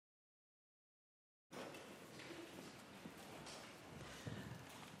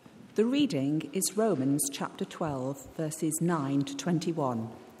The reading is Romans chapter 12, verses 9 to 21,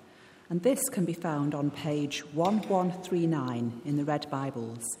 and this can be found on page 1139 in the Red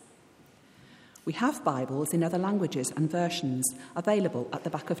Bibles. We have Bibles in other languages and versions available at the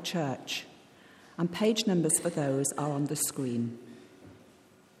back of church, and page numbers for those are on the screen.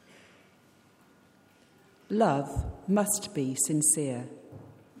 Love must be sincere.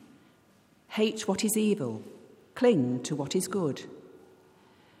 Hate what is evil, cling to what is good.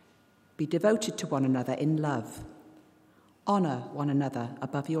 Be devoted to one another in love. Honour one another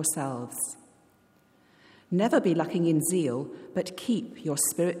above yourselves. Never be lacking in zeal, but keep your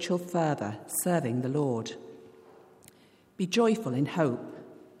spiritual fervour serving the Lord. Be joyful in hope,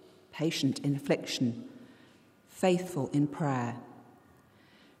 patient in affliction, faithful in prayer.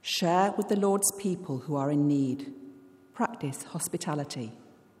 Share with the Lord's people who are in need. Practice hospitality.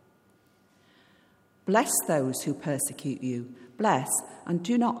 Bless those who persecute you. Bless and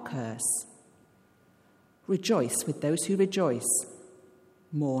do not curse. Rejoice with those who rejoice.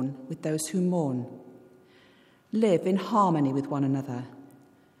 Mourn with those who mourn. Live in harmony with one another.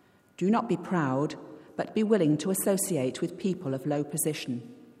 Do not be proud, but be willing to associate with people of low position.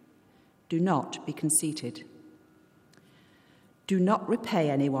 Do not be conceited. Do not repay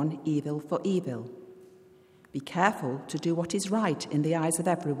anyone evil for evil. Be careful to do what is right in the eyes of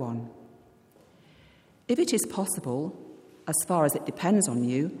everyone. If it is possible, as far as it depends on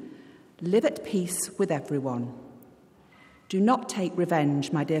you, live at peace with everyone. Do not take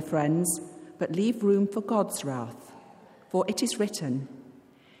revenge, my dear friends, but leave room for God's wrath. For it is written,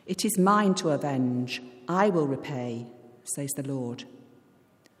 "It is mine to avenge, I will repay," says the Lord.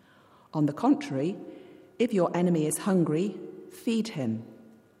 On the contrary, if your enemy is hungry, feed him.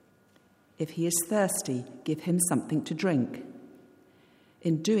 If he is thirsty, give him something to drink.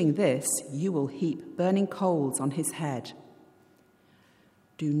 In doing this, you will heap burning coals on his head.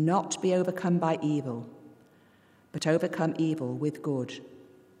 Do not be overcome by evil, but overcome evil with good.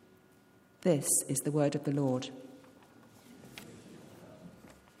 This is the word of the Lord.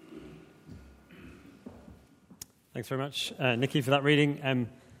 Thanks very much, Nikki, for that reading.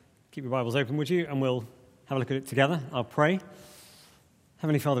 Keep your Bibles open, would you? And we'll have a look at it together. I'll pray.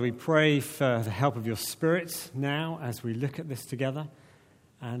 Heavenly Father, we pray for the help of your Spirit now as we look at this together.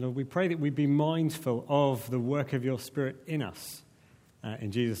 And Lord, we pray that we be mindful of the work of your Spirit in us.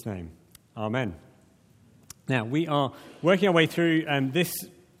 In Jesus' name, amen. Now, we are working our way through this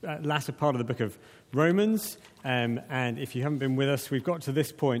latter part of the book of Romans. And if you haven't been with us, we've got to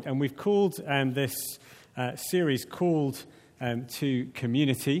this point, and we've called this series called to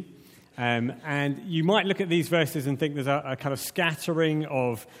Community. And you might look at these verses and think there's a kind of scattering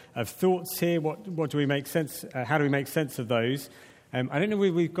of thoughts here. What do we make sense? How do we make sense of those? I don't know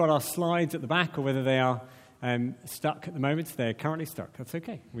whether we've got our slides at the back or whether they are stuck at the moment. They're currently stuck. That's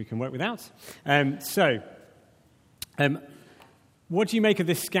okay. We can work without. What do you make of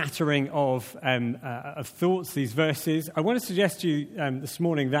this scattering of thoughts, these verses? I want to suggest to you this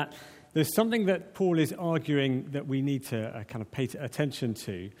morning that there's something that Paul is arguing that we need to kind of pay attention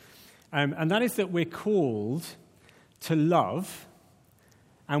to, and that is that we're called to love,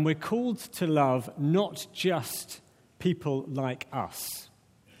 and we're called to love not just people like us.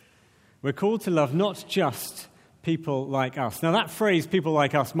 We're called to love not just people like us. Now, that phrase, people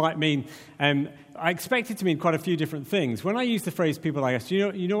like us, might mean, I expect it to mean quite a few different things. When I use the phrase people like us,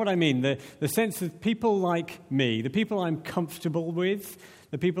 you know what I mean? The sense of people like me, the people I'm comfortable with,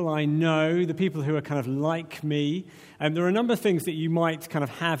 the people I know, the people who are kind of like me. There are a number of things that you might kind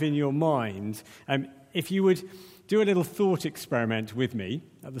of have in your mind. If you would do a little thought experiment with me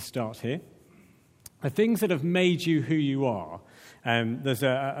at the start here, the things that have made you who you are. There's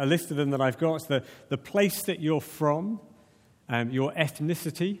a list of them that I've got. It's the place that you're from, your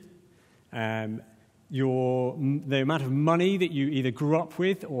ethnicity, the amount of money that you either grew up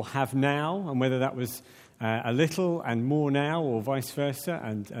with or have now, and whether that was a little and more now, or vice versa,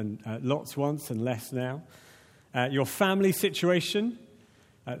 and lots once and less now. Your family situation,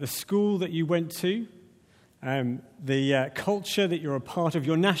 the school that you went to, the culture that you're a part of,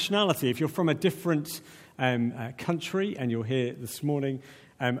 your nationality, if you're from a different country and you're here this morning,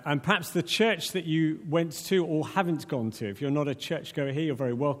 and perhaps the church that you went to or haven't gone to. If you're not a churchgoer here, you're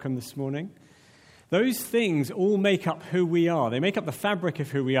very welcome this morning. Those things all make up who we are. They make up the fabric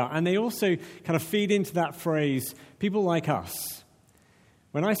of who we are, and they also kind of feed into that phrase, people like us.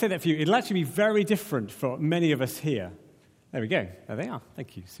 When I say that for you, it'll actually be very different for many of us here. There we go. There they are.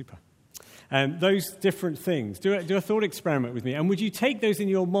 Thank you. Super. Those different things. Do a thought experiment with me. And would you take those in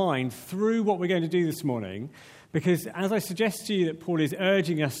your mind through what we're going to do this morning? Because as I suggest to you that Paul is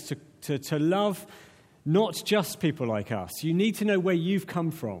urging us to love not just people like us. You need to know where you've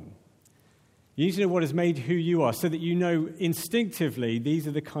come from. You need to know what has made who you are so that you know instinctively these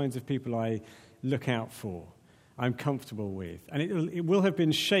are the kinds of people I look out for, I'm comfortable with. And it will have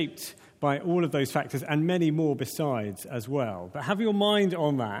been shaped by all of those factors and many more besides as well. But have your mind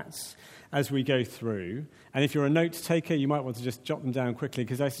on that as we go through. And if you're a note taker, you might want to just jot them down quickly,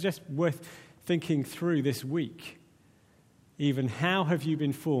 because I suggest worth thinking through this week. Even how have you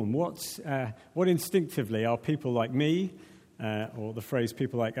been formed? What instinctively are people like me, or the phrase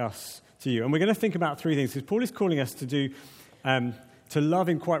people like us, to you? And we're going to think about three things, because Paul is calling us to do, to love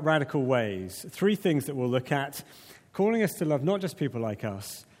in quite radical ways. Three things that we'll look at. Calling us to love not just people like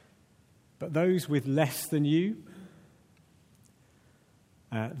us, but those with less than you,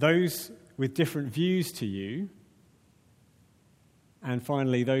 those with different views to you, and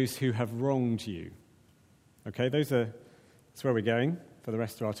finally, those who have wronged you. Okay, that's where we're going for the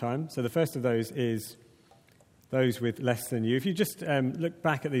rest of our time. So the first of those is those with less than you. If you just look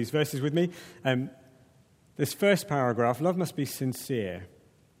back at these verses with me, this first paragraph, love must be sincere.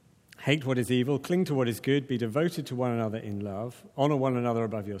 Hate what is evil, cling to what is good, be devoted to one another in love, honor one another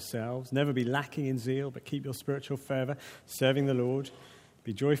above yourselves, never be lacking in zeal, but keep your spiritual fervor, serving the Lord.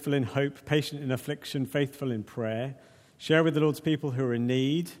 Be joyful in hope, patient in affliction, faithful in prayer. Share with the Lord's people who are in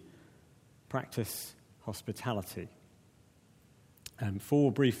need. Practice hospitality.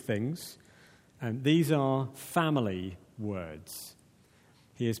 Four brief things. These are family words.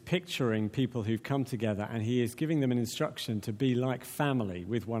 He is picturing people who've come together, and he is giving them an instruction to be like family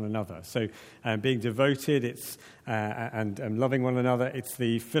with one another. So being devoted, and loving one another, it's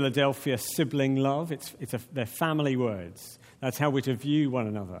the Philadelphia sibling love. They're family words. That's how we're to view one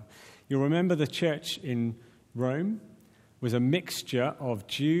another. You'll remember the church in Rome was a mixture of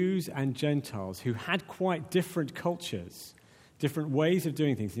Jews and Gentiles who had quite different cultures, different ways of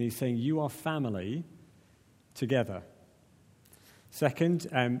doing things. And he's saying, you are family together. Second,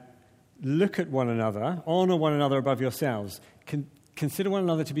 look at one another, honor one another above yourselves. Consider one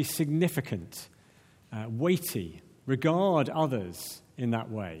another to be significant, weighty. Regard others in that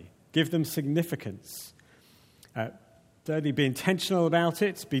way. Give them significance. Thirdly, be intentional about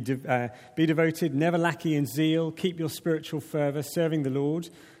it. Be devoted, never lacking in zeal. Keep your spiritual fervor, serving the Lord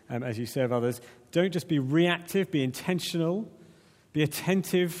as you serve others. Don't just be reactive, be intentional. Be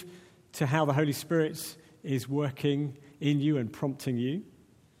attentive to how the Holy Spirit is working in you and prompting you.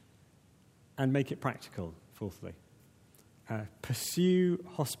 And make it practical, fourthly. Pursue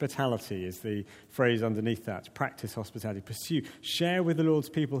hospitality is the phrase underneath that. Practice hospitality. Pursue. Share with the Lord's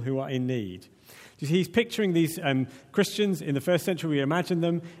people who are in need. He's picturing these Christians in the first century. We imagine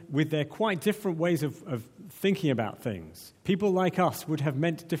them with their quite different ways of thinking about things. People like us would have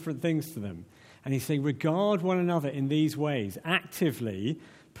meant different things to them. And he's saying, regard one another in these ways. Actively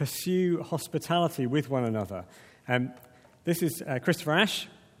pursue hospitality with one another. This is Christopher Ash,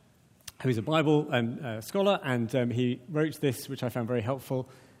 who's a Bible scholar, and he wrote this, which I found very helpful.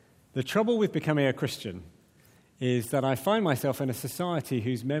 The trouble with becoming a Christian is that I find myself in a society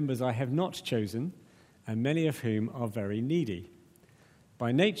whose members I have not chosen, and many of whom are very needy.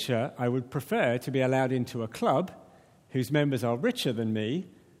 By nature, I would prefer to be allowed into a club whose members are richer than me,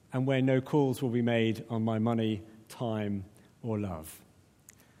 and where no calls will be made on my money, time, or love.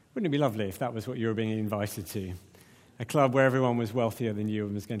 Wouldn't it be lovely if that was what you were being invited to? A club where everyone was wealthier than you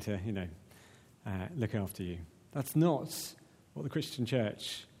and was going to, look after you. That's not what the Christian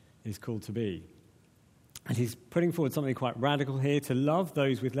church is called to be. And he's putting forward something quite radical here, to love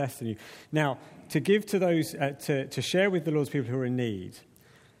those with less than you. Now, to give to those, to share with the Lord's people who are in need,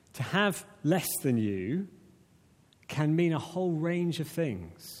 to have less than you can mean a whole range of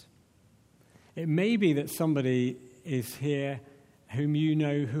things. It may be that somebody is here whom you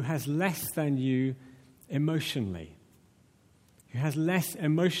know who has less than you emotionally, who has less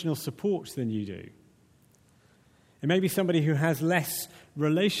emotional support than you do. It may be somebody who has less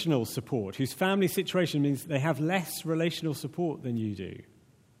relational support, whose family situation means they have less relational support than you do.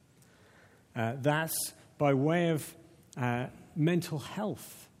 That's by way of mental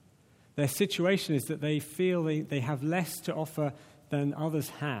health. Their situation is that they feel they have less to offer than others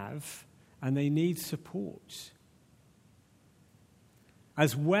have, and they need support.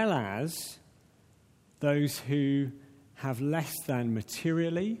 As well as those who have less than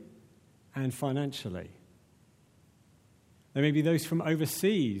materially and financially. There may be those from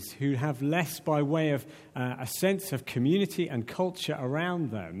overseas who have less by way of a sense of community and culture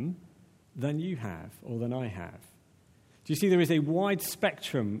around them than you have or than I have. Do you see there is a wide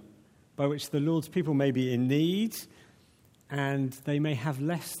spectrum by which the Lord's people may be in need and they may have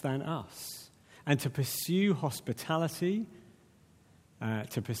less than us? And to pursue hospitality,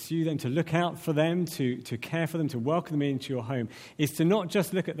 to pursue them, to look out for them, to care for them, to welcome them into your home, is to not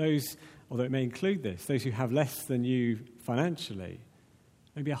just look at those, although it may include this, those who have less than you financially,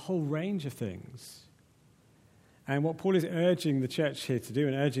 maybe a whole range of things. And what Paul is urging the church here to do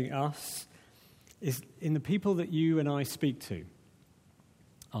and urging us is in the people that you and I speak to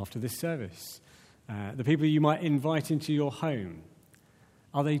after this service, the people you might invite into your home,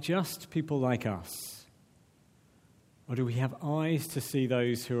 are they just people like us? Or do we have eyes to see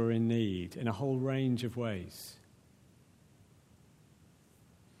those who are in need in a whole range of ways?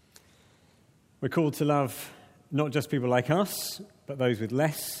 We're called to love not just people like us, but those with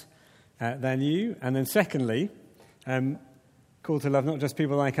less than you. And then secondly, called to love not just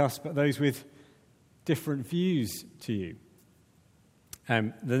people like us, but those with different views to you.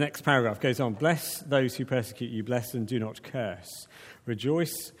 The next paragraph goes on, bless those who persecute you, bless and do not curse.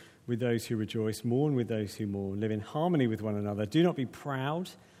 Rejoice with those who rejoice, mourn with those who mourn, live in harmony with one another. Do not be proud,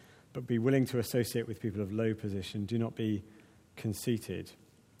 but be willing to associate with people of low position. Do not be conceited.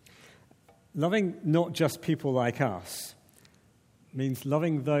 Loving not just people like us means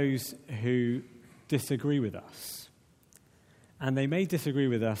loving those who disagree with us. And they may disagree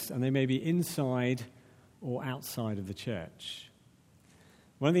with us, and they may be inside or outside of the church.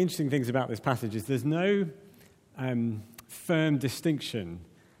 One of the interesting things about this passage is there's no firm distinction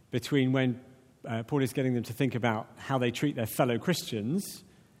between when Paul is getting them to think about how they treat their fellow Christians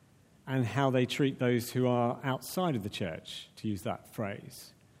and how they treat those who are outside of the church, to use that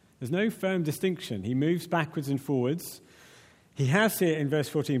phrase. There's no firm distinction. He moves backwards and forwards. He has here in verse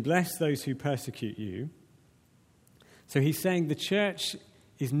 14, bless those who persecute you. So he's saying the church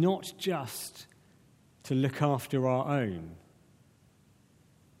is not just to look after our own.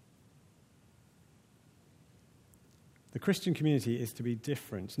 The Christian community is to be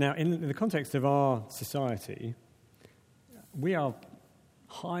different. Now, in the context of our society, we are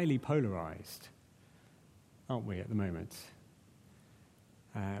highly polarized, aren't we, at the moment?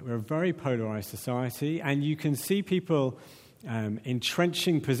 We're a very polarized society, and you can see people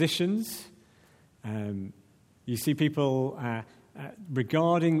entrenching positions. You see people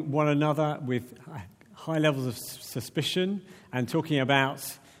regarding one another with high levels of suspicion and talking about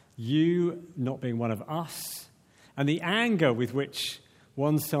you not being one of us. And the anger with which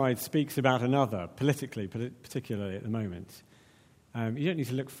one side speaks about another, politically, particularly at the moment. You don't need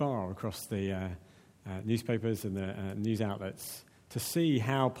to look far across the newspapers and the news outlets to see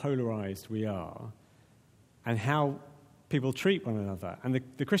how polarized we are and how people treat one another. And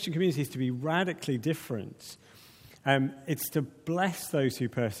the Christian community is to be radically different. It's to bless those who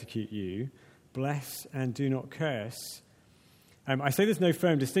persecute you, bless and do not curse. I say there's no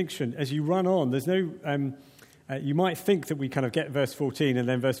firm distinction. As you run on, there's no... you might think that we kind of get verse 14 and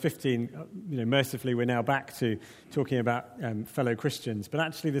then verse 15, mercifully we're now back to talking about fellow Christians. But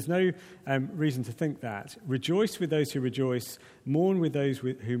actually there's no reason to think that. Rejoice with those who rejoice, mourn with those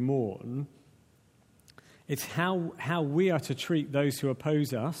who mourn. It's how we are to treat those who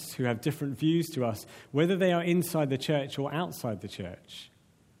oppose us, who have different views to us, whether they are inside the church or outside the church.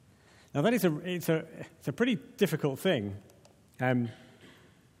 Now that is it's a pretty difficult thing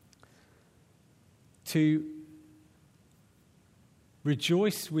to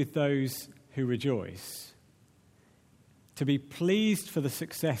rejoice with those who rejoice, to be pleased for the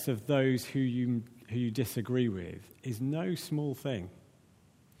success of those who you disagree with, is no small thing.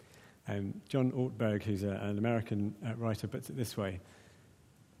 John Ortberg, who's an American writer, puts it this way: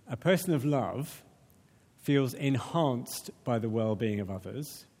 a person of love feels enhanced by the well-being of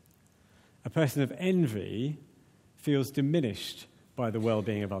others. A person of envy feels diminished by the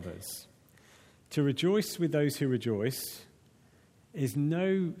well-being of others. To rejoice with those who rejoice is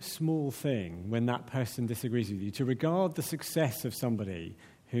no small thing when that person disagrees with you. To regard the success of somebody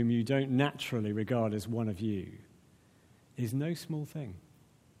whom you don't naturally regard as one of you is no small thing.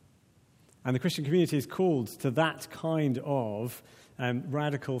 And the Christian community is called to that kind of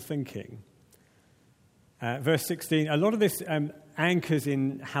radical thinking. Verse 16, a lot of this anchors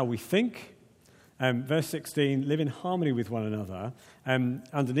in how we think. Verse 16, live in harmony with one another.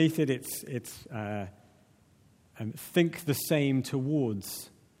 Underneath it, it's think the same towards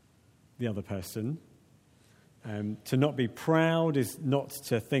the other person. To not be proud is not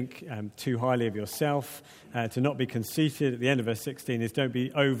to think too highly of yourself. To not be conceited, at the end of verse 16, is don't be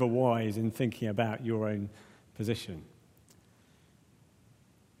overwise in thinking about your own position.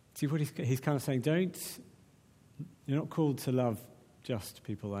 See what he's kind of saying? You're not called to love just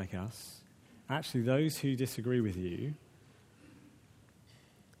people like us. Actually, those who disagree with you,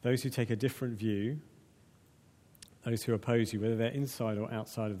 those who take a different view, those who oppose you, whether they're inside or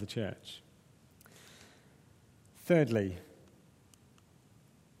outside of the church. Thirdly,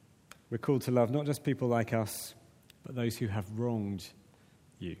 We're called to love not just people like us, but those who have wronged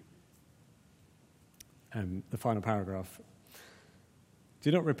you. The final paragraph.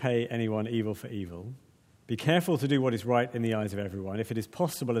 Do not repay anyone evil for evil. Be careful to do what is right in the eyes of everyone. If it is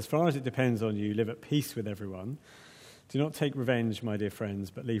possible, as far as it depends on you, live at peace with everyone. Do not take revenge, my dear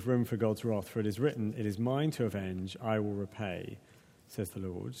friends, but leave room for God's wrath, for it is written, "It is mine to avenge, I will repay," says the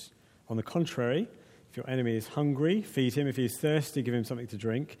Lord. On the contrary, if your enemy is hungry, feed him. If he is thirsty, give him something to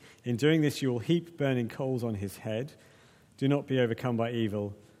drink. In doing this, you will heap burning coals on his head. Do not be overcome by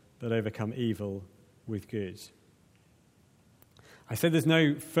evil, but overcome evil with good. I said there's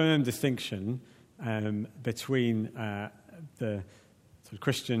no firm distinction between the sort of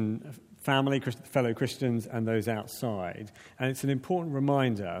Christian family, fellow Christians, and those outside. And it's an important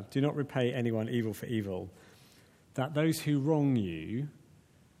reminder, do not repay anyone evil for evil, that those who wrong you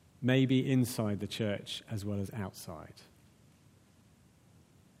may be inside the church as well as outside.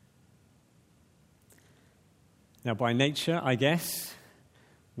 Now, by nature, I guess,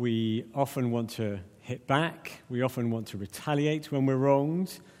 we often want to hit back. We often want to retaliate when we're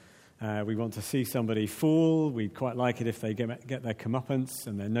wronged. We want to see somebody fall. We'd quite like it if they get their comeuppance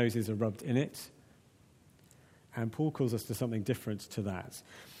and their noses are rubbed in it. And Paul calls us to something different to that.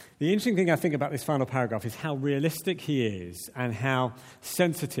 The interesting thing I think about this final paragraph is how realistic he is and how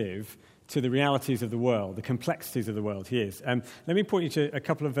sensitive to the realities of the world, the complexities of the world he is. Let me point you to a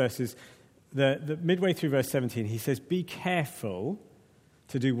couple of verses. The midway through verse 17, he says, "Be careful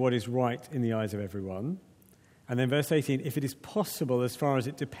to do what is right in the eyes of everyone." And then verse 18, "If it is possible, as far as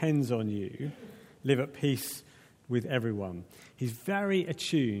it depends on you, live at peace with everyone." He's very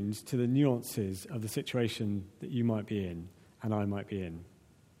attuned to the nuances of the situation that you might be in and I might be in.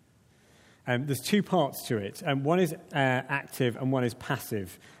 There's two parts to it. One is active and one is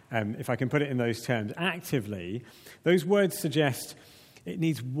passive, if I can put it in those terms. Actively, those words suggest it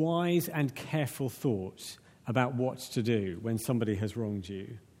needs wise and careful thought about what to do when somebody has wronged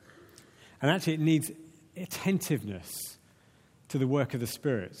you. And actually, it needs attentiveness to the work of the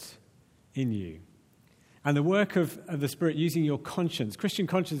Spirit in you. And the work of the Spirit using your conscience. Christian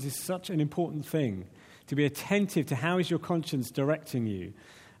conscience is such an important thing, to be attentive to how is your conscience directing you.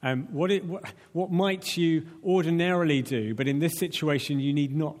 What might you ordinarily do, but in this situation you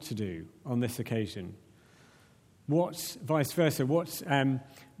need not to do on this occasion? What, vice versa, what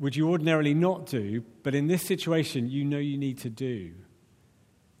would you ordinarily not do, but in this situation you know you need to do,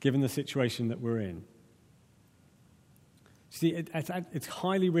 given the situation that we're in? See, it's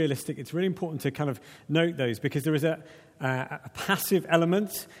highly realistic. It's really important to kind of note those, because there is a passive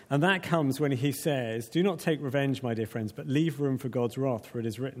element, and that comes when he says, "Do not take revenge, my dear friends, but leave room for God's wrath, for it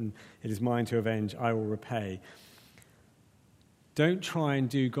is written, 'It is mine to avenge, I will repay.'" Don't try and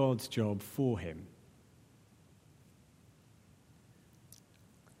do God's job for him.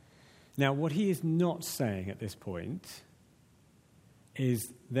 Now, what he is not saying at this point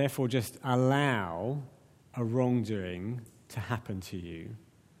is, therefore, just allow a wrongdoing to happen to you,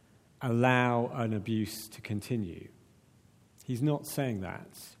 allow an abuse to continue. He's not saying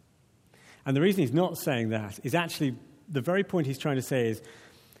that. And the reason he's not saying that is actually the very point he's trying to say is,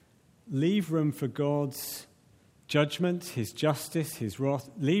 leave room for God's judgment, his justice, his wrath.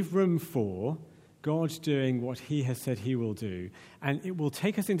 Leave room for God doing what he has said he will do. And it will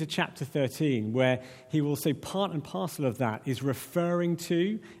take us into chapter 13, where he will say part and parcel of that is referring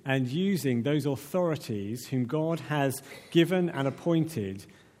to and using those authorities whom God has given and appointed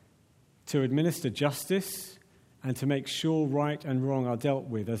to administer justice and to make sure right and wrong are dealt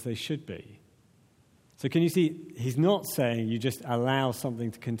with as they should be. So can you see, he's not saying you just allow something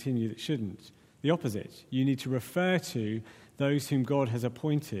to continue that shouldn't. The opposite. You need to refer to those whom God has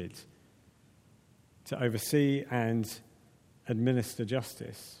appointed to oversee and administer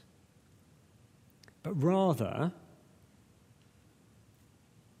justice. But rather,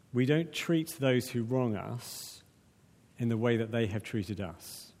 we don't treat those who wrong us in the way that they have treated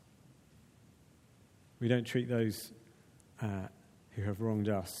us. We don't treat those who have wronged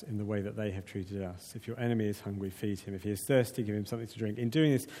us in the way that they have treated us. If your enemy is hungry, feed him. If he is thirsty, give him something to drink. In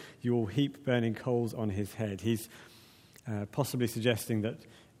doing this, you will heap burning coals on his head. He's possibly suggesting that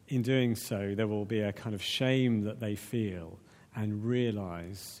in doing so, there will be a kind of shame that they feel and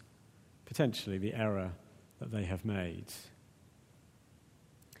realize potentially the error that they have made.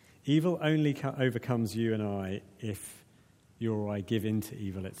 Evil only overcomes you and I if you or I give in to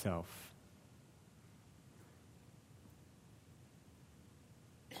evil itself.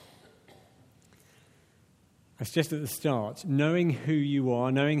 I suggested at the start, knowing who you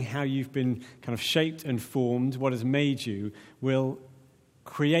are, knowing how you've been kind of shaped and formed, what has made you, will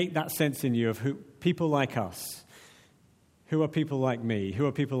create that sense in you of who people like us, who are people like me, who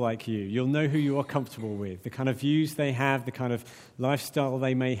are people like you. You'll know who you are comfortable with, the kind of views they have, the kind of lifestyle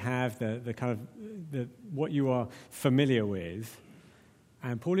they may have, what you are familiar with.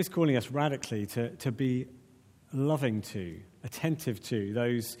 And Paul is calling us radically to be loving to, attentive to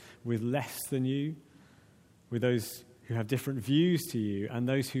those with less than you, with those who have different views to you, and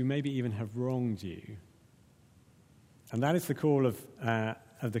those who maybe even have wronged you. And that is the call of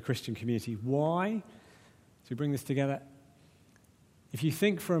the Christian community. Why? To bring this together. If you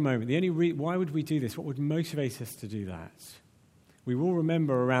think for a moment, why would we do this? What would motivate us to do that? We will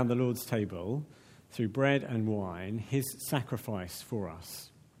remember around the Lord's table, through bread and wine, his sacrifice for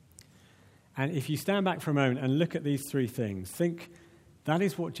us. And if you stand back for a moment and look at these three things, think that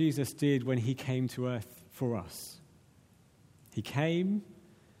is what Jesus did when he came to earth for us. He came,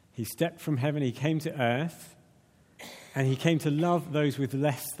 he stepped from heaven, he came to earth, and he came to love those with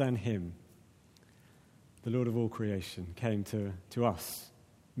less than him. The Lord of all creation came to us,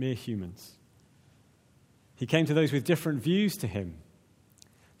 mere humans. He came to those with different views to him,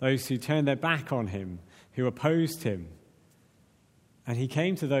 those who turned their back on him, who opposed him. And he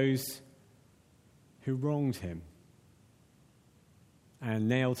came to those who wronged him and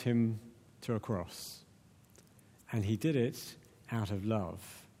nailed him to a cross. And he did it out of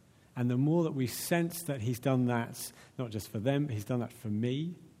love. And the more that we sense that he's done that, not just for them, but he's done that for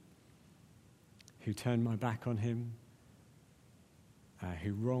me, who turned my back on him,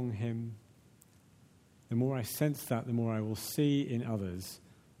 who wronged him, the more I sense that, the more I will see in others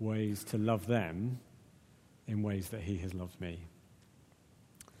ways to love them in ways that he has loved me.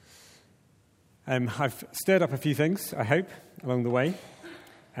 I've stirred up a few things, I hope, along the way.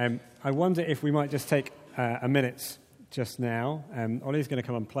 I wonder if we might just take a minute just now. Ollie's going to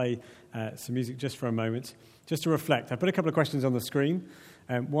come and play some music just for a moment, just to reflect. I put a couple of questions on the screen.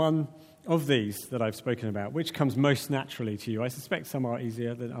 One of these that I've spoken about, which comes most naturally to you? I suspect some are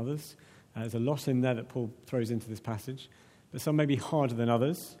easier than others. There's a lot in there that Paul throws into this passage, but some may be harder than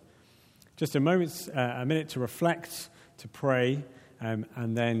others. Just a minute to reflect, to pray,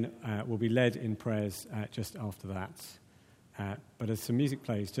 and then we'll be led in prayers just after that. But as some music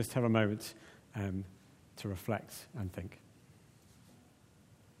plays, just have a moment to reflect and think.